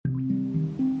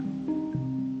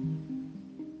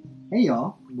Hey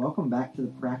y'all, welcome back to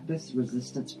the Practice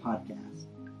Resistance Podcast,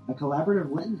 a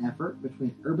collaborative Lenten effort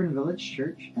between Urban Village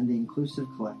Church and the Inclusive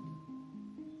Collective.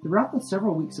 Throughout the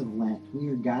several weeks of Lent, we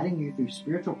are guiding you through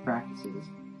spiritual practices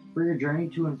for your journey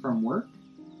to and from work,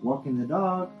 walking the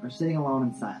dog, or sitting alone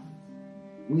in silence.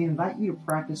 We invite you to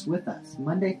practice with us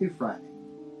Monday through Friday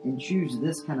and choose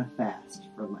this kind of fast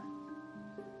for Lent.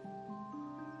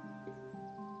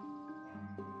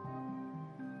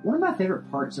 One of my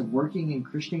favorite parts of working in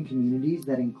Christian communities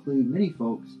that include many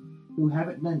folks who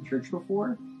haven't done church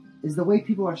before is the way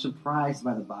people are surprised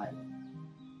by the Bible.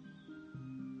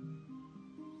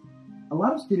 A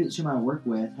lot of students whom I work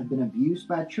with have been abused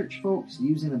by church folks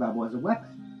using the Bible as a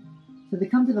weapon, so they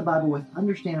come to the Bible with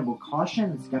understandable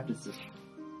caution and skepticism.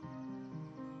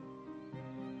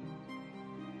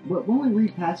 But when we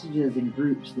read passages in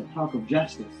groups that talk of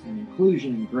justice and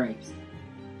inclusion and grace,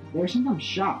 they are sometimes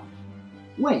shocked.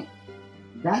 Wait,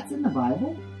 that's in the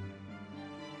Bible?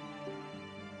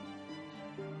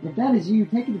 If that is you,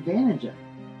 take advantage of it.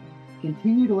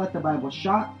 Continue to let the Bible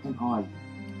shock and awe you.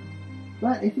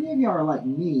 But if any of you are like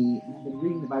me and have been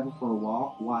reading the Bible for a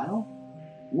while,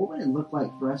 what would it look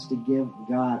like for us to give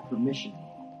God permission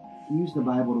to use the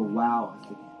Bible to wow us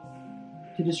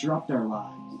again, to disrupt our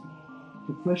lives,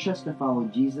 to push us to follow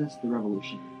Jesus the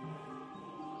revolutionary?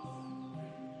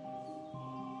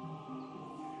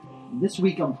 This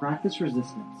week on Practice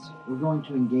Resistance, we're going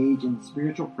to engage in the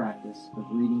spiritual practice of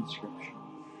reading Scripture.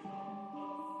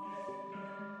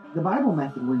 The Bible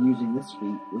method we're using this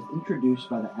week was introduced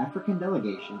by the African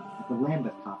delegation at the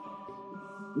Lambeth Conference,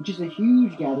 which is a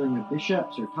huge gathering of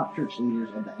bishops or top church leaders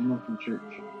of the Anglican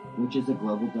Church, which is a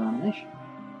global denomination.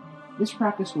 This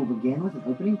practice will begin with an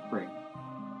opening prayer,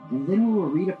 and then we will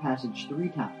read a passage 3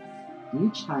 times, and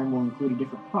each time will include a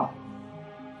different prompt.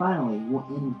 Finally, we'll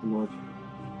end with the Lord's Prayer.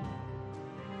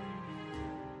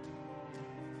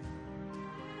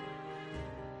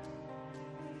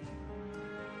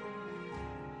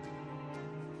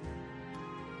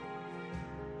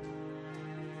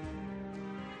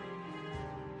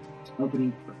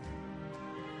 Opening prayer.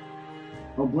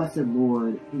 O blessed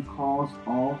Lord, who caused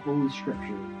all holy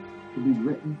scripture to be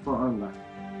written for our learning,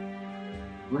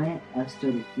 grant us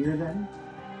so to hear them,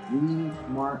 read,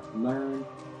 mark, learn,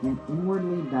 and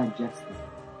inwardly digest them,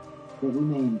 that we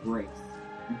may embrace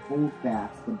and hold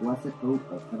fast the blessed hope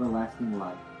of everlasting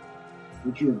life,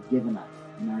 which you have given us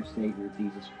in our Savior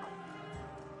Jesus Christ.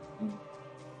 Amen.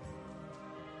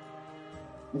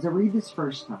 As I read this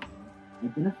first time,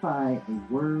 identify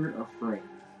a word or phrase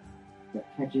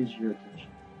that catches your attention.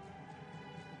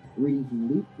 Reading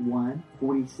from Luke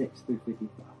 1:46 through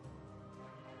 55.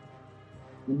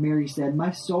 And Mary said,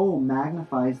 "My soul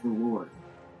magnifies the Lord,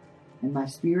 and my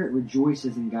spirit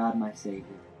rejoices in God my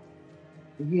Savior,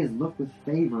 for he has looked with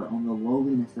favor on the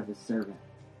lowliness of his servant.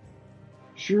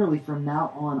 Surely from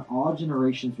now on all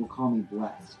generations will call me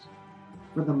blessed,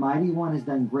 for the Mighty One has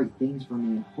done great things for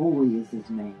me, and holy is his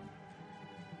name.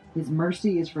 His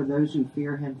mercy is for those who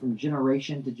fear him from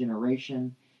generation to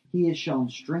generation. He has shown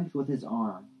strength with his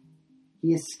arm.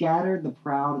 He has scattered the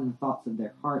proud in the thoughts of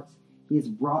their hearts. He has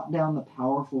brought down the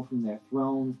powerful from their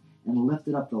thrones and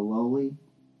lifted up the lowly.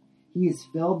 He has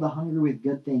filled the hungry with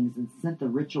good things and sent the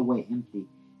rich away empty.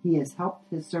 He has helped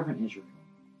his servant Israel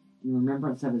in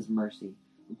remembrance of his mercy,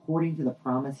 according to the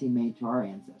promise he made to our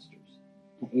ancestors,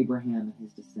 to Abraham and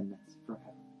his descendants forever."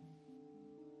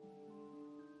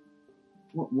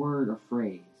 What word or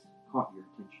phrase caught your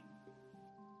attention?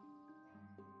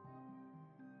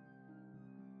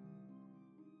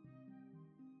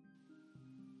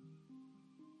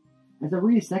 As I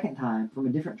read a second time from a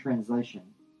different translation,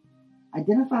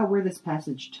 identify where this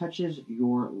passage touches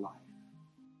your life.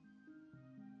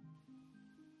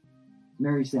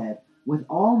 Mary said, "With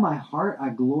all my heart I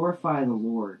glorify the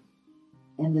Lord.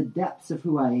 In the depths of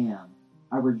who I am,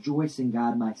 I rejoice in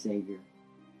God my Savior.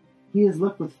 He has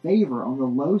looked with favor on the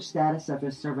low status of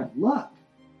his servant. Look,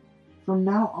 from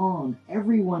now on,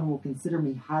 everyone will consider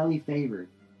me highly favored,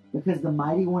 because the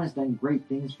Mighty One has done great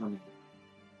things for me.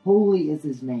 Holy is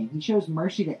his name. He shows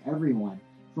mercy to everyone,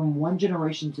 from one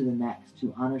generation to the next,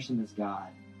 who honors him as God.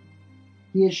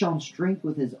 He has shown strength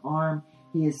with his arm.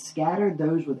 He has scattered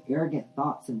those with arrogant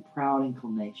thoughts and proud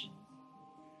inclinations.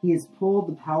 He has pulled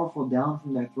the powerful down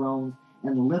from their thrones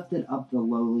and lifted up the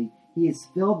lowly. He has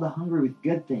filled the hungry with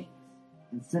good things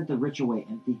and sent the rich away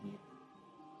empty-handed.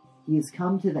 He has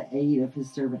come to the aid of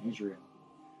his servant Israel,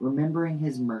 remembering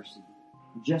his mercy,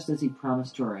 just as he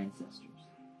promised to our ancestors,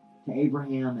 to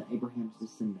Abraham and Abraham's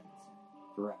descendants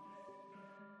forever."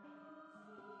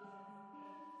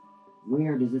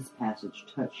 Where does this passage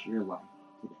touch your life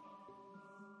today?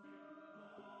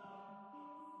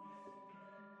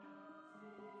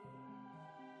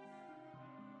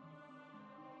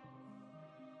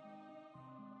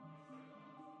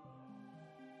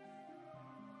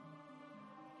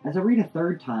 As I read a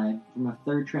third time from a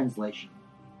third translation,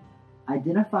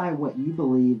 identify what you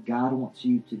believe God wants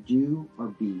you to do or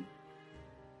be.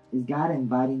 Is God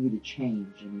inviting you to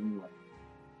change in any way?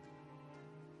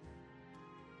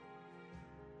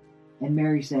 And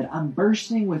Mary said, I'm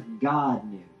bursting with God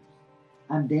news.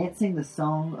 I'm dancing the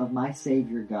song of my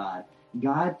Savior God.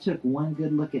 God took one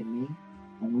good look at me,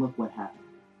 and look what happened.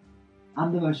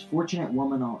 I'm the most fortunate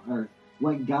woman on earth.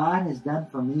 What God has done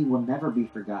for me will never be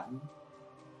forgotten.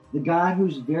 The God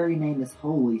whose very name is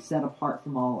holy, set apart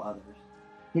from all others.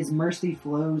 His mercy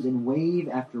flows in wave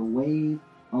after wave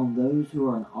on those who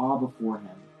are in awe before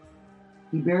him.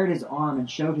 He bared his arm and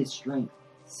showed his strength,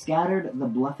 scattered the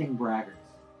bluffing braggarts.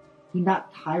 He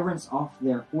knocked tyrants off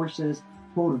their horses,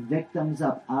 pulled victims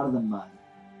up out of the mud.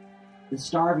 The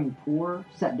starving poor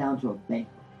sat down to a banquet.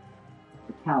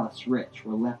 The callous rich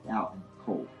were left out in the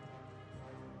cold.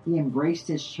 He embraced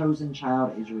his chosen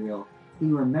child Israel. He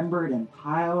remembered and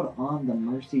piled on the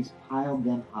mercies, piled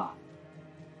them high.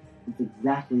 It's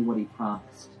exactly what he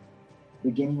promised,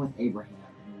 beginning with Abraham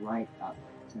and right up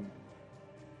to me.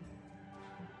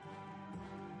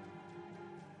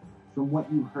 From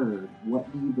what you heard,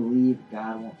 what do you believe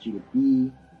God wants you to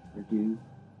be or do?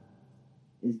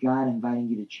 Is God inviting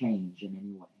you to change in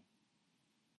any way?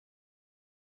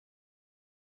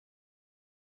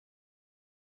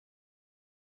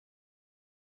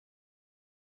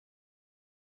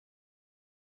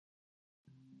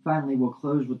 Finally, we'll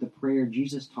close with the prayer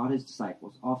Jesus taught his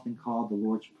disciples, often called the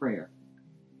Lord's Prayer.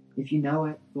 If you know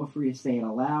it, feel free to say it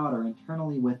aloud or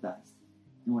internally with us,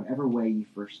 in whatever way you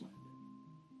first learned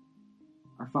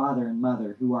it. Our Father and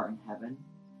Mother, who art in heaven,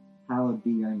 hallowed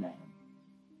be your name.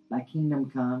 Thy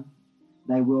kingdom come,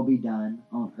 thy will be done,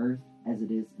 on earth as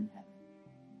it is in heaven.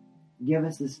 Give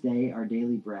us this day our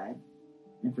daily bread,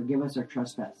 and forgive us our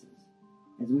trespasses,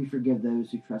 as we forgive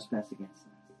those who trespass against us.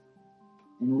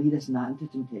 And lead us not into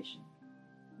temptation,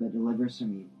 but deliver us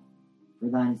from evil. For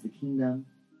thine is the kingdom,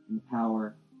 and the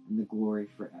power, and the glory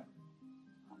forever.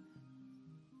 Amen.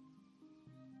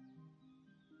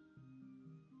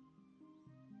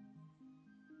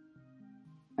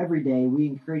 Every day, we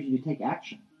encourage you to take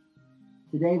action.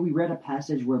 Today, we read a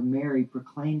passage where Mary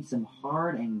proclaimed some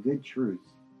hard and good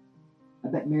truths. I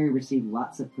bet Mary received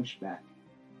lots of pushback.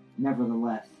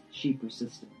 Nevertheless, she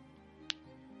persisted.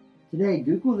 Today,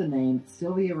 Google the name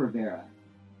Sylvia Rivera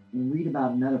and read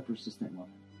about another persistent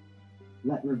woman.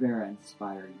 Let Rivera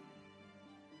inspire you.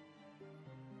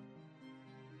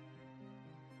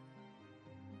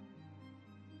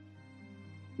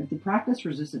 If the Practice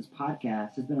Resistance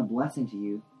podcast has been a blessing to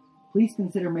you, please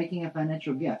consider making a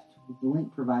financial gift with the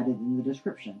link provided in the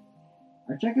description.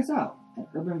 Or check us out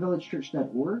at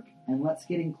urbanvillagechurch.org and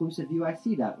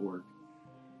letsgetinclusiveuic.org.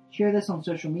 Share this on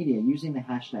social media using the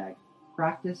hashtag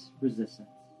Practice Resistance.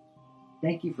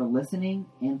 Thank you for listening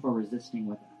and for resisting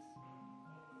with us.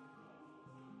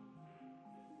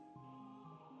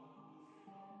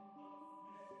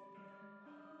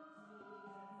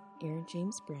 Aaron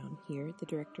James Brown here, the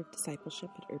Director of Discipleship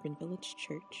at Urban Village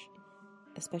Church.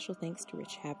 A special thanks to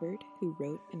Rich Habbard, who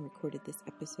wrote and recorded this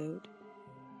episode,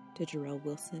 to Jarrell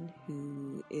Wilson,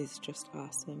 who is just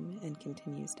awesome and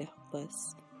continues to help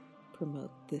us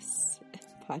promote this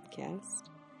podcast.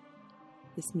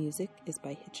 This music is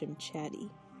by Hitchum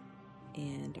Chatty,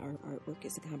 and our artwork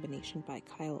is a combination by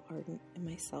Kyle Arden and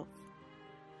myself.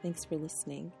 Thanks for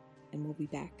listening, and we'll be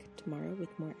back tomorrow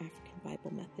with more African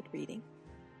Bible Method reading.